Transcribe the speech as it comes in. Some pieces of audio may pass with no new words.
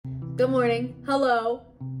Good morning. Hello.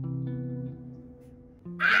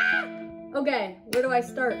 Okay, where do I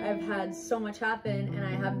start? I've had so much happen and I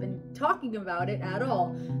haven't been talking about it at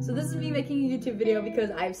all. So this is me making a YouTube video because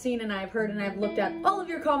I've seen and I've heard and I've looked at all of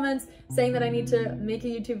your comments saying that I need to make a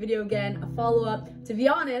YouTube video again, a follow-up. To be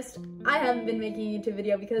honest, I haven't been making a YouTube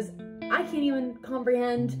video because I can't even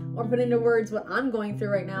comprehend or put into words what I'm going through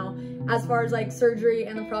right now as far as like surgery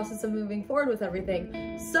and the process of moving forward with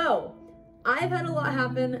everything. So I've had a lot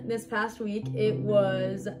happen this past week. It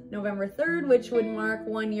was November 3rd, which would mark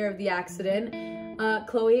 1 year of the accident.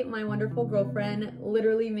 Chloe, my wonderful girlfriend,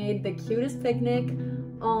 literally made the cutest picnic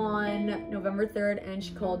on November 3rd and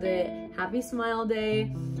she called it Happy Smile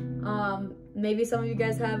Day. Maybe some of you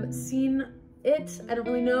guys have seen it, I don't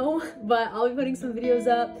really know, but I'll be putting some videos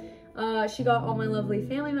up. She got all my lovely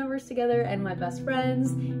family members together and my best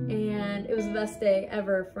friends, and it was the best day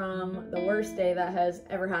ever from the worst day that has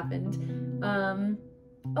ever happened.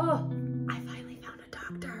 Oh, I finally found a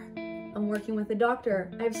doctor. I'm working with a doctor.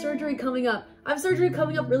 I have surgery coming up. I have surgery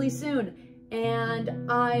coming up really soon, and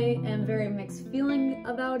I am very mixed feeling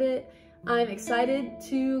about it. I'm excited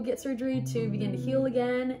to get surgery to begin to heal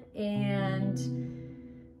again and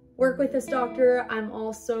work with this doctor. I'm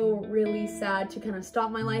also really sad to kind of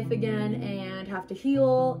stop my life again and have to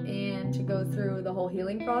heal and to go through the whole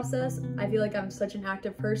healing process. I feel like I'm such an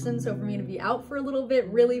active person, so for me to be out for a little bit,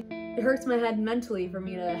 really, it hurts my head mentally for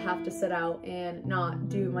me to have to sit out and not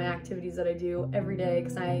do my activities that I do every day,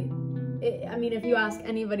 because I mean, if you ask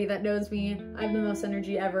anybody that knows me, I have the most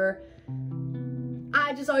energy ever.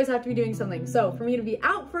 I just always have to be doing something. So for me to be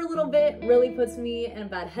out for a little bit really puts me in a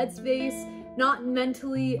bad headspace. Not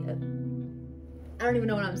mentally, I don't even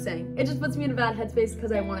know what I'm saying. It just puts me in a bad headspace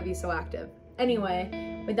because I want to be so active.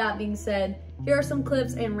 Anyway, with that being said, here are some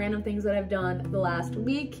clips and random things that I've done the last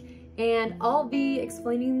week, and I'll be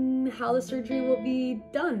explaining how the surgery will be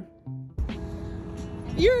done.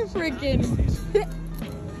 You're freaking...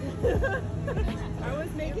 I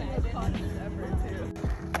was making a conscious effort too.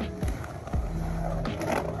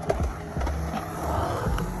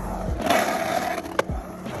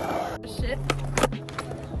 Shit.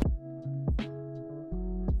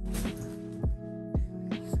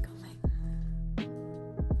 He's coming.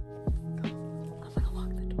 I'm gonna lock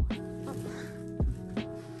the door.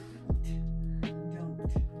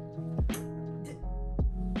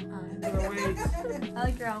 I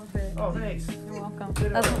like your outfit. Oh, thanks. You're welcome.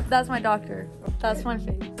 That's my doctor. That's my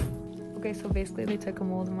face. Okay, so basically they took a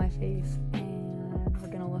mold of my face and we're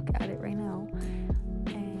gonna look at it right now.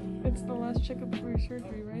 It's the last checkup before your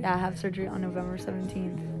surgery, right? Yeah, I have surgery on November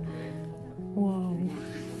 17th. Whoa.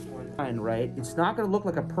 Right? It's not going to look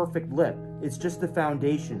like a perfect lip. It's just the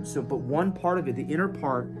foundation. So, but one part of it, the inner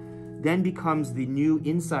part, then becomes the new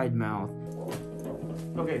inside mouth.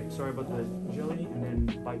 Okay, sorry about the jelly, and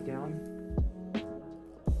then bite down.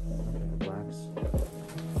 Relax.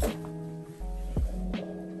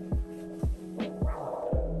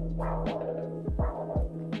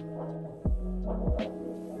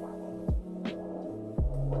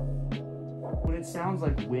 It sounds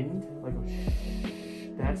like wind, like a shh,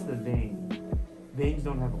 that's the vein. Veins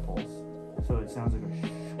don't have a pulse, so it sounds like a shh,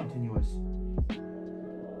 continuous.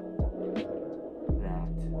 That.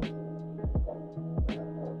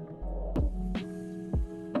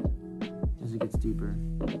 As it gets deeper.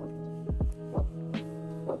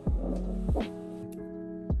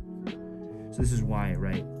 So this is why,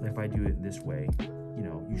 right, if I do it this way, you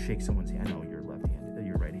know, you shake someone's hand, I know you're left-handed,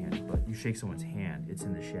 you're right-handed, but you shake someone's hand, it's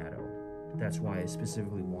in the shadow. That's why I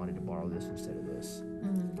specifically wanted to borrow this instead of this.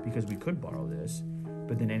 Mm-hmm. Because we could borrow this,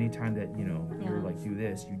 but then anytime that, you know, you're like, do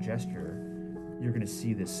this, you gesture, you're gonna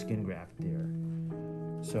see this skin graft there.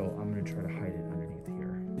 So I'm gonna try to hide it underneath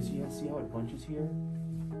here. See how it bunches here?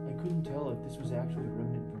 I couldn't tell if this was actually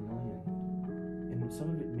remnant vermilion. And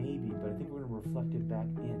some of it may be, but I think we're gonna reflect it back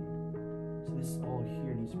in. So this all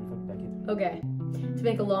here needs to be reflected back in. Okay, to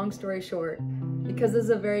make a long story short, because this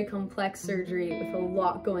is a very complex surgery with a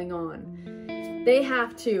lot going on, they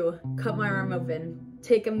have to cut my arm open,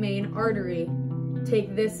 take a main artery,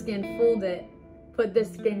 take this skin, fold it, put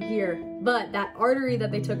this skin here. But that artery that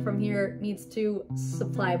they took from here needs to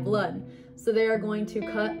supply blood. So they are going to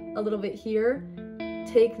cut a little bit here,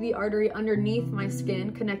 take the artery underneath my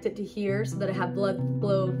skin, connect it to here so that I have blood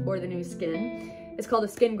flow for the new skin. It's called a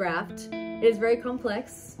skin graft. It is very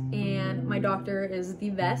complex, and my doctor is the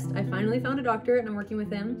best. I finally found a doctor and I'm working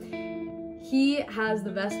with him. He has the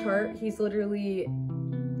best heart. He's literally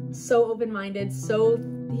so open-minded,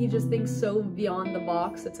 he just thinks so beyond the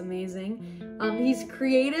box. It's amazing. He's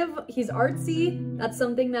creative, he's artsy. That's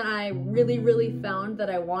something that I really found that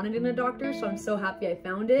I wanted in a doctor, so I'm so happy I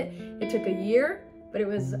found it. It took a year, but it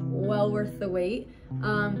was well worth the wait.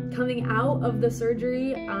 Coming out of the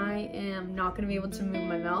surgery, I am not gonna be able to move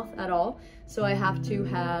my mouth at all, so I have to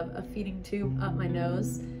have a feeding tube up my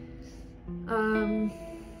nose. I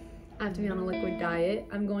have to be on a liquid diet.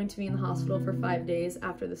 I'm going to be in the hospital for 5 days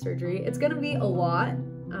after the surgery. It's gonna be a lot,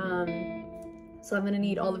 so I'm gonna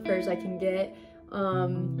need all the prayers I can get,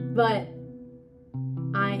 but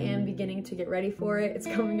I am beginning to get ready for it. It's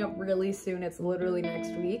coming up really soon. It's literally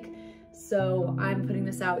next week. So I'm putting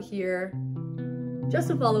this out here just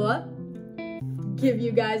to follow up, give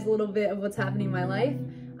you guys a little bit of what's happening in my life.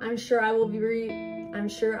 I'm sure I will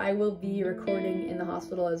be recording in the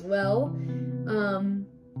hospital as well.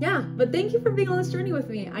 Yeah, but thank you for being on this journey with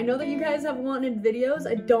me. I know that you guys have wanted videos.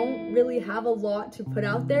 I don't really have a lot to put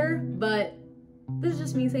out there, but this is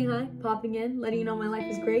just me saying hi, popping in, letting you know my life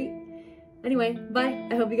is great. Anyway, bye.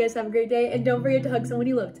 I hope you guys have a great day, and don't forget to hug someone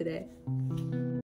you love today.